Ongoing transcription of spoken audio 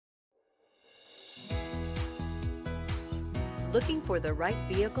Looking for the right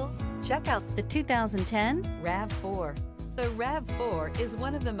vehicle? Check out the 2010 RAV4. The RAV4 is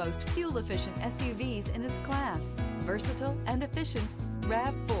one of the most fuel-efficient SUVs in its class. Versatile and efficient,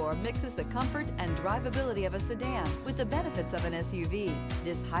 RAV4 mixes the comfort and drivability of a sedan with the benefits of an SUV.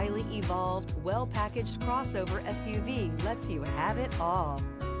 This highly evolved, well-packaged crossover SUV lets you have it all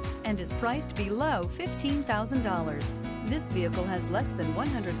and is priced below $15,000. This vehicle has less than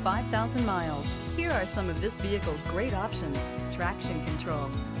 105,000 miles. Here are some of this vehicle's great options: traction control,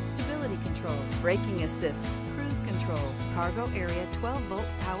 stability control, braking assist, cruise control, cargo area 12-volt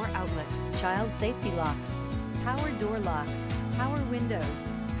power outlet, child safety locks, power door locks, power windows,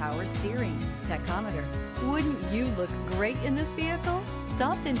 power steering, tachometer. Wouldn't you look great in this vehicle?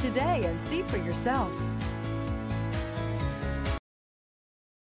 Stop in today and see for yourself.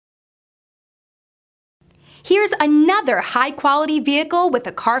 Here's another high-quality vehicle with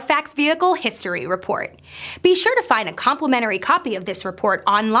a Carfax Vehicle History Report. Be sure to find a complimentary copy of this report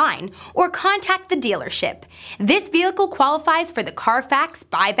online or contact the dealership. This vehicle qualifies for the Carfax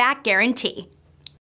Buyback Guarantee.